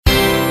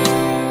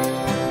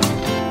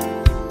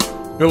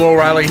Bill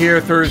O'Reilly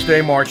here,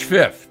 Thursday, March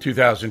 5th,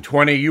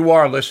 2020. You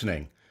are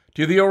listening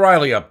to the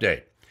O'Reilly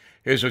Update.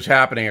 Here's what's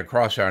happening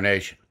across our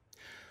nation.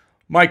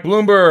 Mike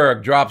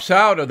Bloomberg drops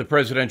out of the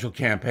presidential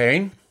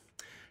campaign.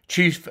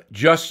 Chief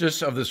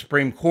Justice of the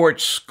Supreme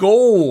Court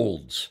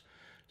scolds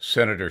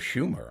Senator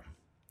Schumer.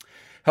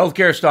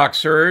 Healthcare stocks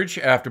surge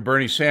after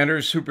Bernie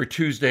Sanders' Super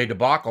Tuesday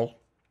debacle.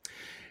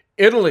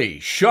 Italy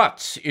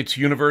shuts its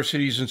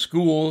universities and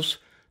schools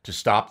to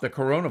stop the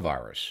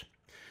coronavirus.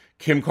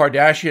 Kim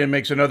Kardashian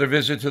makes another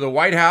visit to the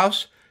White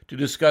House to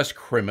discuss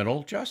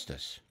criminal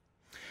justice.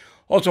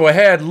 Also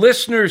ahead,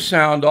 listeners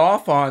sound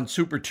off on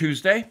Super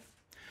Tuesday.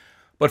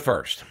 But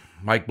first,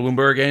 Mike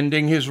Bloomberg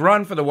ending his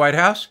run for the White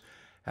House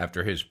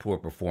after his poor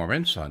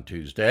performance on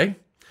Tuesday.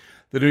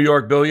 The New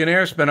York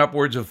billionaire spent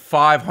upwards of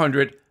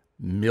 $500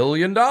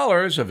 million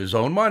of his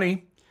own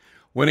money,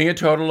 winning a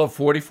total of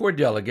 44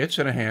 delegates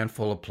in a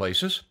handful of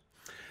places.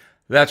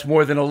 That's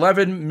more than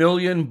 $11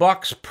 million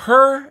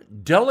per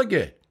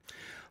delegate.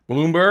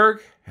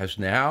 Bloomberg has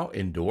now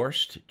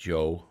endorsed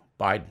Joe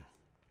Biden.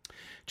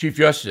 Chief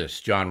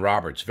Justice John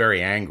Roberts,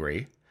 very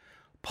angry,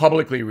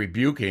 publicly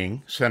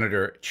rebuking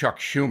Senator Chuck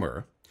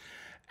Schumer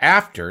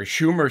after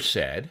Schumer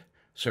said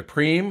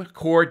Supreme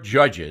Court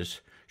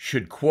judges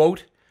should,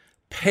 quote,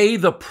 pay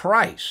the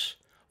price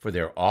for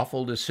their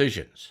awful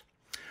decisions.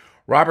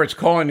 Roberts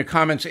calling the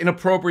comments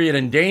inappropriate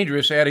and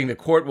dangerous, adding the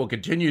court will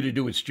continue to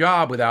do its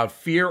job without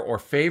fear or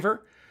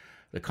favor.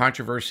 The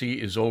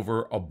controversy is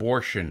over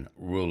abortion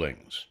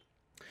rulings.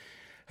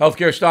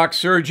 Healthcare stocks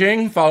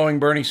surging following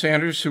Bernie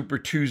Sanders' Super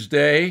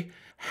Tuesday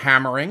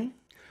hammering.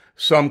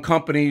 Some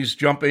companies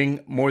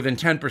jumping more than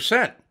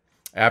 10%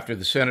 after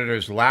the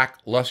senator's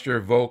lackluster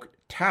vote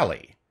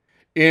tally.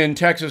 In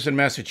Texas and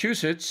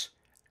Massachusetts,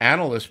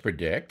 analysts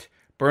predict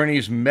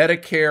Bernie's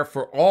Medicare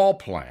for All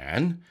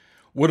plan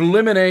would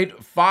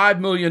eliminate 5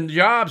 million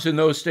jobs in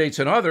those states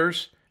and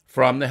others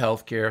from the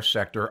healthcare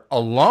sector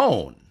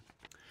alone.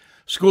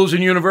 Schools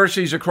and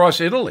universities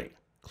across Italy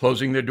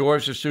closing their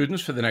doors to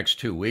students for the next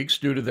 2 weeks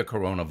due to the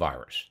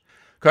coronavirus.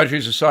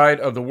 Countries the site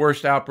of the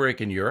worst outbreak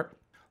in Europe,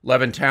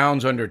 11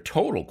 towns under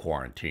total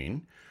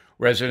quarantine,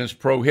 residents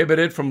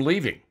prohibited from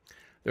leaving.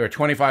 There are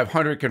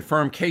 2,500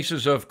 confirmed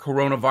cases of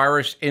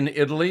coronavirus in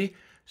Italy.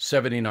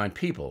 79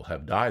 people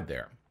have died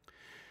there.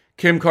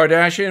 Kim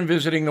Kardashian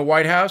visiting the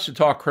White House to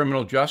talk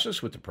criminal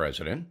justice with the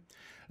president.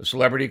 A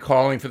celebrity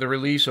calling for the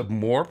release of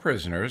more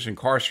prisoners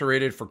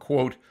incarcerated for,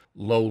 quote,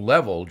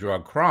 low-level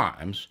drug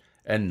crimes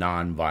and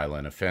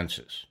nonviolent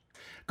offenses.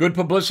 Good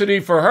publicity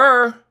for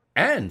her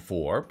and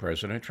for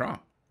President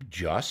Trump.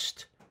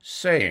 Just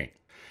saying.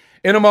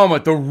 In a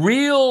moment, the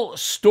real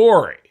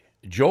story.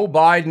 Joe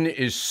Biden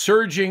is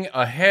surging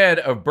ahead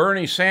of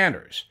Bernie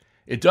Sanders.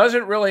 It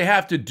doesn't really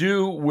have to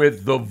do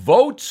with the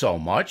vote so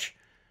much.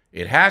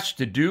 It has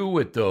to do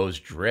with those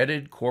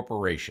dreaded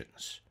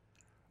corporations.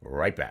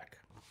 Right back.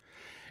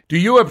 Do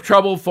you have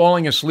trouble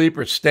falling asleep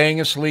or staying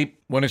asleep?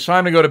 When it's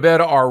time to go to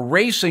bed, are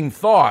racing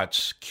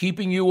thoughts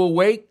keeping you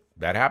awake?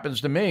 That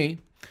happens to me.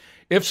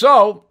 If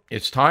so,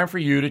 it's time for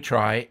you to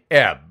try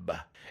Ebb.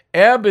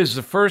 Ebb is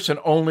the first and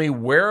only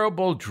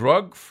wearable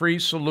drug-free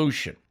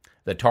solution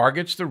that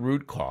targets the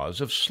root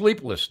cause of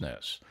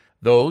sleeplessness,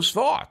 those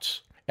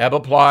thoughts. Ebb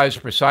applies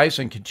precise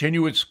and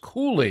continuous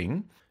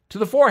cooling to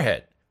the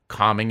forehead,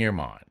 calming your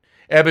mind.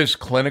 Ebb is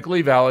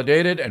clinically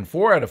validated, and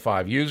 4 out of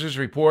 5 users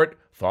report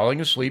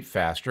falling asleep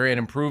faster and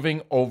improving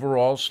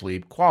overall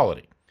sleep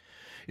quality.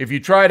 If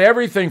you tried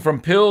everything from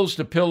pills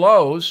to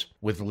pillows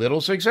with little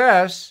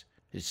success,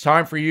 it's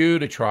time for you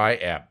to try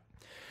Ebb.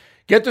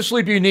 Get the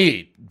sleep you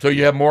need so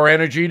you have more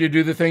energy to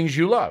do the things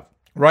you love.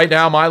 Right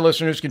now, my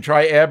listeners can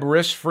try Ebb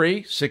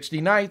risk-free 60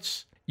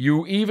 nights.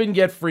 You even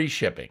get free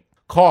shipping.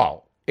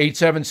 Call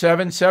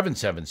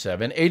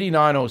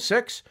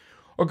 877-777-8906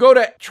 or go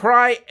to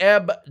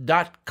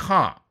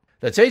tryebb.com.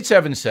 That's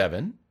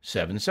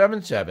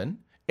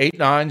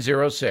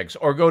 877-777-8906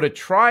 or go to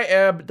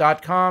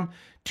tryebb.com,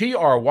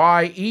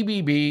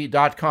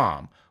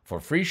 tryebb.com for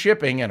free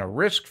shipping and a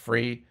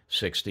risk-free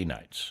 60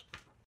 nights.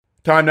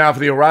 Time now for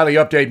the O'Reilly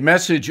Update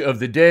message of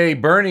the day.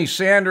 Bernie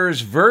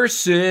Sanders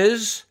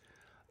versus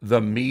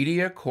the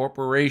media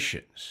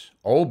corporations.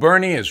 Old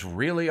Bernie is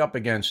really up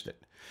against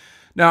it.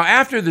 Now,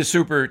 after the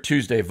Super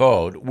Tuesday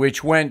vote,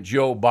 which went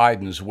Joe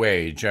Biden's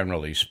way,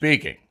 generally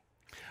speaking,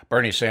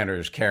 Bernie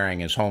Sanders carrying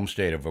his home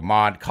state of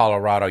Vermont,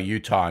 Colorado,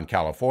 Utah, and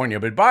California,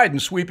 but Biden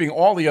sweeping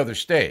all the other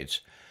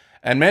states,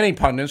 and many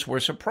pundits were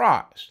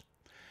surprised.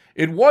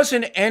 It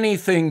wasn't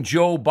anything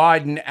Joe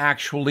Biden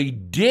actually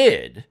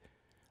did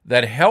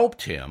that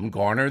helped him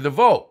garner the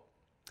vote.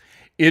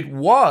 It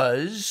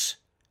was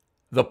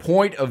the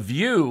point of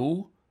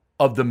view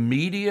of the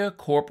media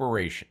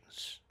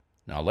corporations.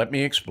 Now, let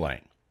me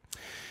explain.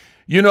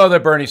 You know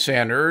that Bernie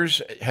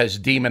Sanders has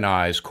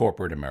demonized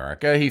corporate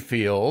America. He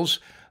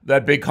feels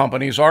that big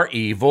companies are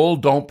evil,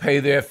 don't pay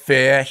their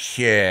fair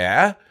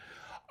share,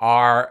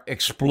 are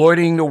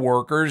exploiting the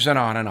workers, and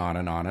on and on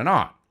and on and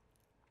on.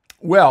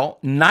 Well,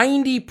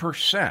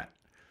 90%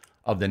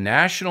 of the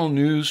national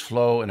news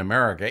flow in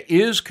America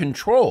is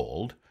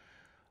controlled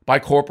by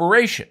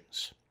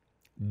corporations.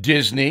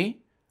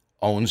 Disney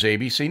owns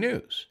ABC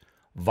News.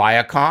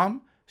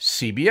 Viacom,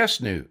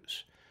 CBS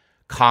News.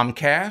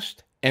 Comcast,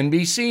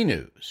 NBC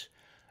News.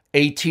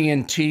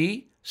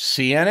 AT&T,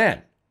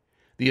 CNN.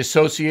 The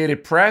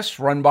Associated Press,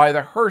 run by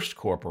the Hearst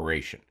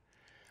Corporation.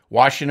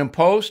 Washington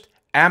Post,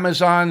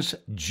 Amazon's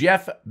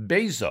Jeff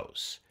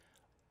Bezos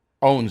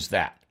owns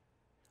that.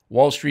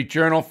 Wall Street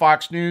Journal,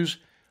 Fox News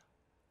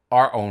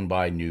are owned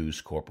by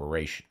News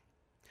Corporation.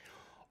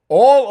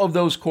 All of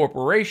those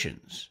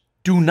corporations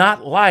do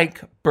not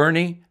like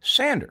Bernie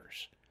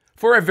Sanders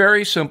for a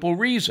very simple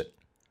reason.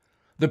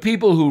 The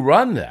people who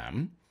run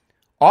them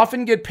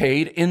often get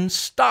paid in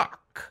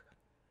stock.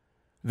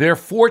 Their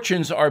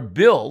fortunes are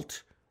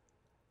built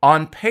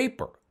on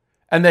paper,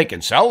 and they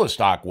can sell the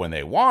stock when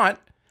they want,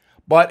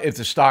 but if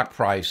the stock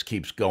price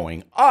keeps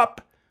going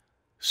up,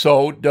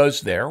 so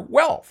does their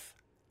wealth.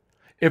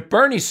 If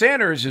Bernie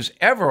Sanders is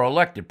ever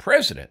elected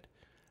president,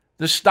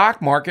 the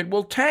stock market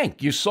will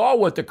tank. You saw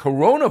what the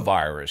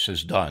coronavirus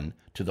has done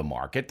to the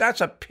market.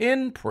 That's a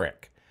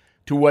pinprick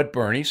to what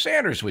Bernie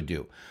Sanders would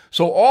do.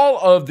 So all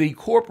of the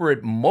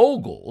corporate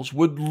moguls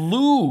would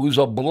lose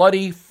a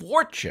bloody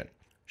fortune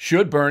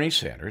should Bernie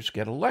Sanders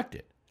get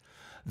elected.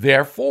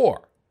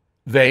 Therefore,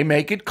 they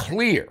make it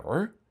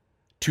clear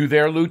to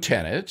their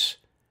lieutenants,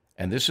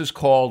 and this is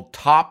called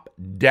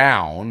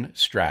top-down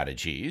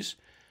strategies,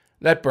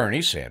 that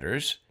Bernie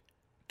Sanders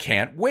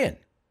can't win.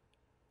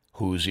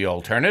 Who's the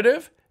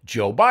alternative?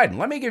 Joe Biden.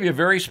 Let me give you a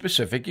very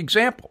specific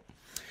example.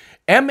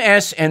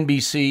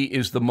 MSNBC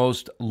is the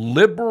most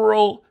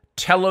liberal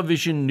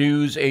television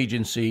news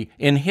agency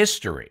in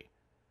history.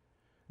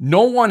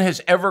 No one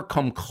has ever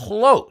come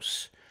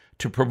close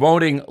to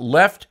promoting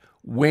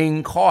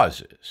left-wing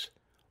causes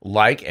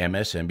like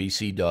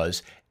MSNBC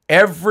does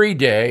every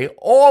day,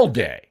 all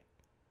day.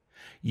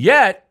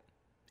 Yet,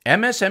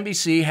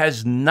 MSNBC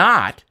has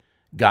not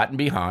gotten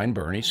behind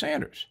Bernie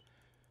Sanders.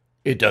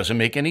 It doesn't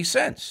make any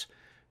sense.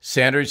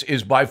 Sanders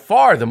is by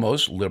far the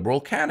most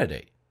liberal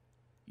candidate.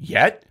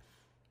 Yet,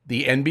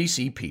 the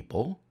NBC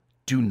people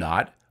do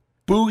not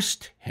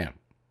boost him.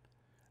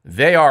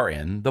 They are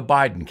in the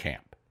Biden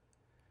camp.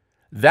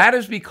 That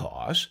is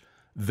because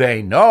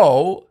they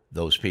know,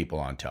 those people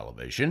on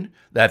television,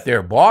 that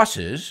their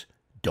bosses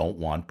don't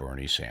want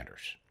Bernie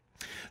Sanders.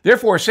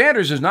 Therefore,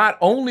 Sanders is not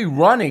only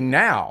running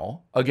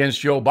now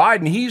against Joe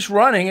Biden, he's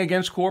running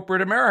against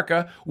corporate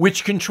America,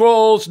 which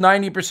controls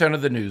 90%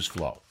 of the news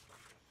flow.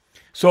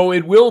 So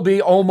it will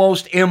be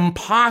almost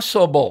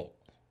impossible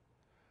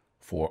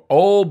for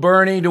old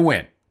Bernie to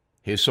win.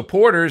 His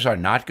supporters are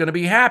not going to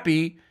be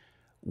happy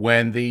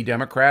when the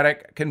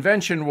Democratic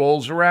convention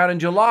rolls around in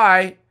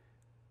July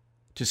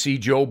to see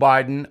Joe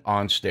Biden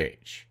on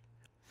stage.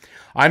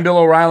 I'm Bill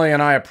O'Reilly,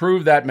 and I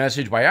approve that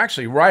message by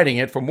actually writing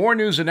it. For more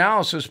news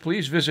analysis,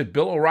 please visit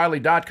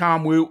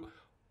BillO'Reilly.com,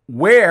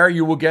 where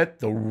you will get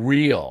the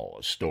real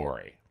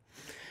story.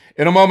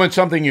 In a moment,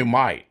 something you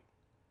might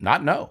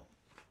not know.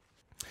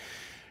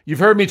 You've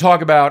heard me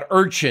talk about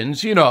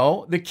urchins,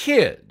 the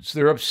kids.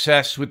 They're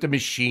obsessed with the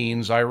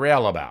machines I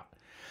rail about.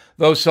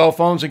 Those cell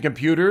phones and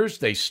computers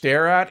they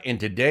stare at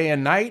into day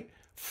and night,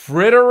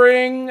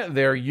 frittering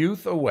their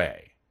youth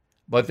away.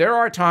 But there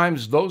are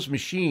times those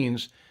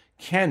machines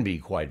can be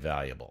quite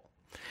valuable.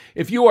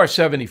 If you are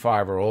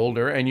 75 or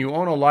older and you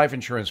own a life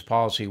insurance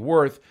policy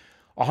worth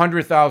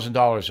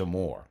 $100,000 or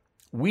more,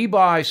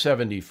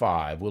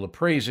 WeBuy75 will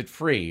appraise it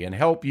free and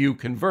help you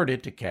convert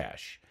it to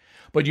cash.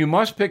 But you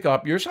must pick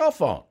up your cell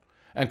phone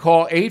and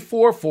call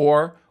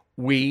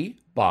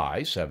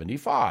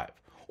 844-WE-BUY-75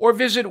 or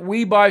visit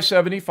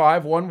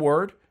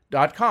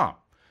WeBuy75.com.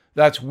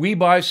 That's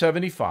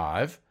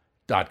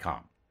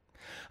WeBuy75.com.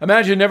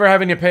 Imagine never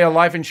having to pay a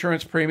life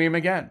insurance premium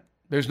again.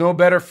 There's no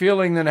better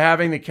feeling than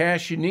having the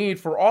cash you need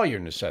for all your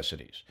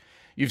necessities.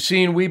 You've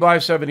seen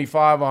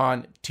WeBuy75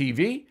 on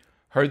TV,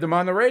 heard them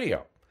on the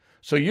radio.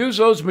 So use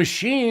those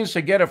machines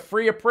to get a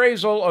free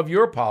appraisal of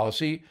your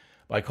policy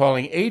by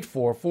calling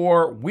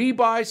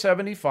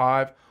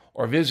 844-WE-BUY-75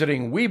 or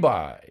visiting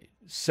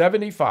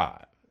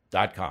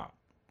WeBuy75.com.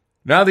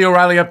 Now the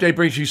O'Reilly Update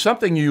brings you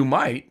something you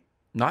might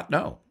not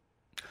know.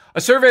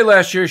 A survey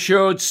last year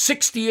showed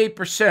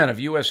 68% of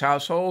U.S.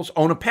 households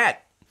own a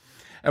pet.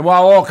 And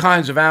while all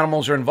kinds of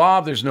animals are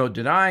involved, there's no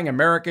denying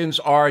Americans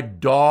are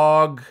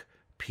dog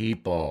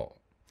people.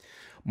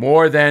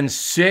 More than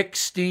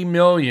 60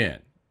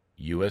 million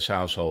U.S.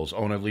 households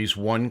own at least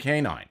one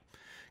canine.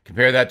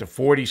 Compare that to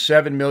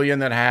 47 million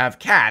that have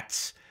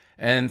cats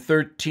and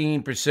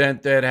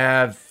 13% that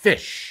have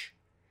fish.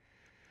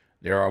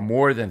 There are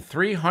more than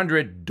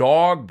 300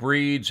 dog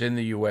breeds in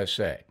the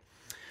USA.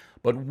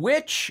 But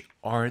which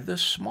are the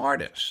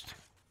smartest?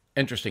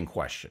 Interesting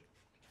question.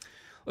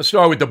 Let's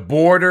start with the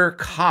Border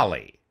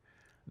Collie.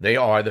 They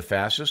are the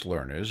fastest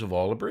learners of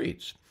all the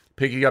breeds,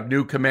 picking up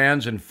new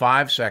commands in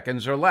 5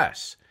 seconds or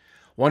less.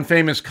 One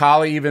famous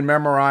collie even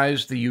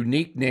memorized the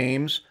unique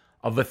names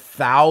of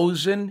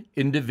 1,000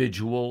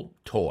 individual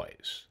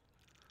toys.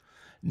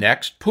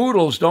 Next,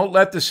 poodles. Don't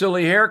let the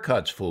silly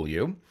haircuts fool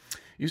you.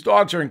 These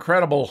dogs are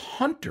incredible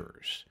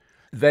hunters.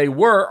 They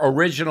were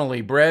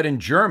originally bred in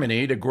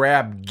Germany to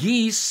grab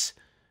geese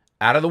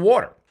out of the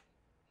water.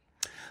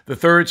 The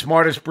third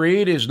smartest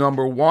breed is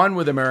number one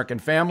with American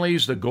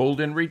families, the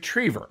Golden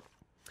Retriever.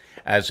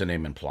 As the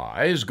name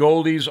implies,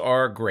 Goldies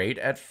are great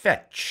at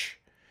fetch.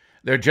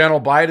 Their gentle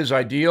bite is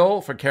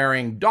ideal for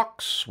carrying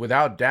ducks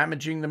without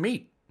damaging the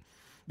meat.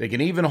 They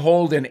can even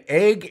hold an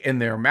egg in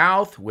their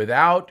mouth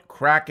without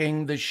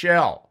cracking the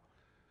shell.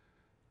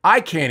 I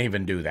can't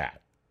even do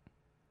that.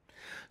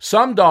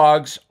 Some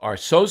dogs are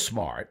so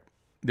smart,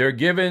 they're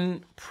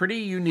given pretty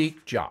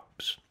unique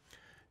jobs.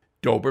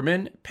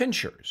 Doberman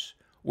Pinschers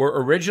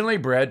were originally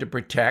bred to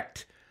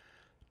protect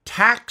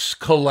tax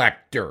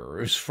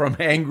collectors from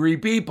angry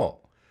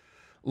people.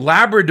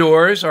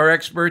 Labradors are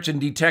experts in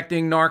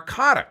detecting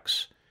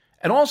narcotics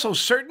and also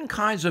certain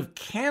kinds of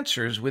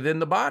cancers within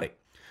the body.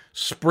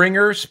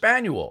 Springer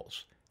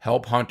Spaniels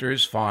help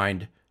hunters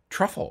find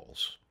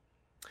truffles.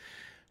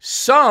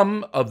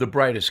 Some of the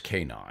brightest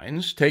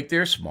canines take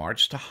their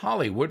smarts to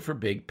Hollywood for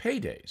big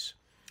paydays.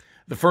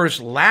 The first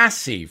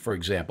Lassie, for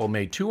example,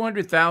 made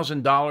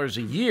 $200,000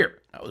 a year.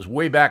 That was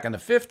way back in the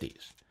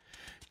 50s.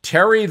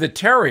 Terry the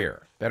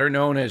Terrier, better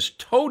known as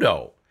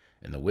Toto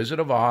in The Wizard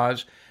of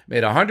Oz,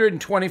 made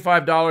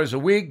 $125 a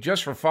week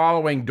just for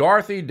following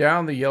Dorothy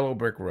down the yellow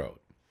brick road.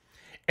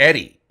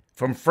 Eddie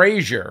from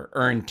Frasier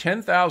earned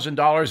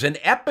 $10,000 an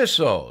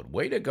episode.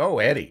 Way to go,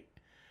 Eddie.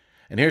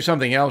 And here's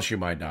something else you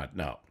might not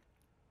know.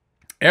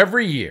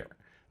 Every year,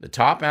 the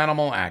top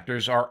animal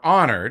actors are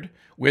honored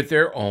with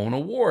their own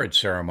award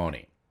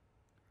ceremony.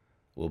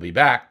 We'll be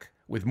back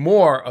with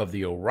more of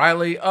the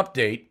O'Reilly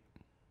Update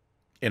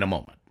in a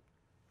moment.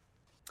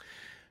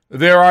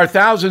 There are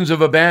thousands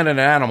of abandoned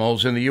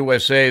animals in the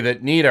USA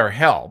that need our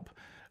help.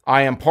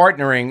 I am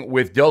partnering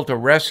with Delta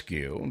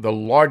Rescue, the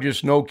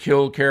largest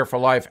no-kill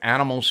care-for-life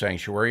animal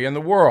sanctuary in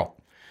the world.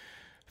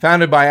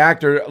 Founded by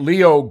actor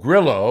Leo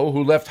Grillo,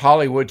 who left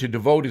Hollywood to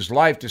devote his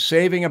life to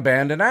saving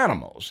abandoned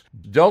animals,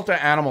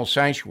 Delta Animal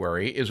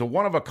Sanctuary is a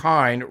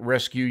one-of-a-kind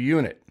rescue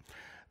unit.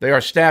 They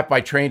are staffed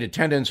by trained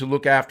attendants who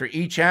look after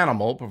each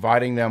animal,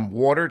 providing them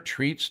water,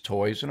 treats,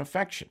 toys, and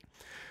affection.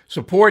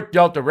 Support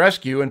Delta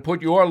Rescue and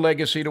put your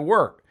legacy to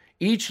work.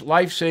 Each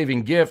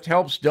life-saving gift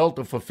helps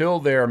Delta fulfill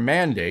their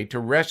mandate to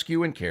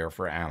rescue and care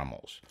for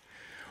animals.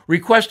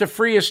 Request a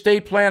free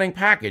estate planning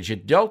package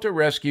at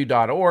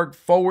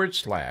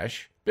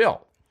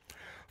deltarescue.org/bill.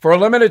 For a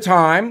limited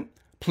time,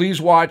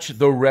 please watch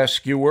The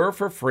Rescuer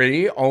for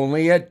free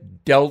only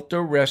at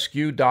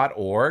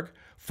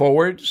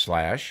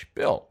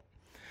deltarescue.org/bill.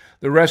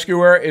 The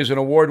Rescuer is an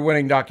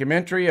award-winning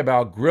documentary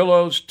about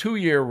Grillo's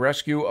 2-year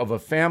rescue of a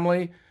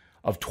family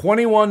of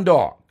 21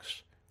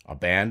 dogs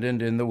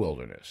abandoned in the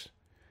wilderness.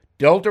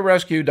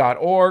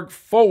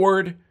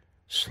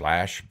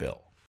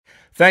 deltarescue.org/bill.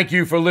 Thank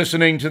you for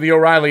listening to the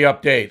O'Reilly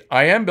Update.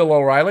 I am Bill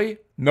O'Reilly.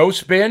 No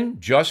spin,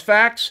 just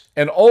facts,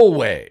 and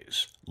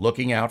always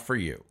looking out for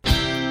you.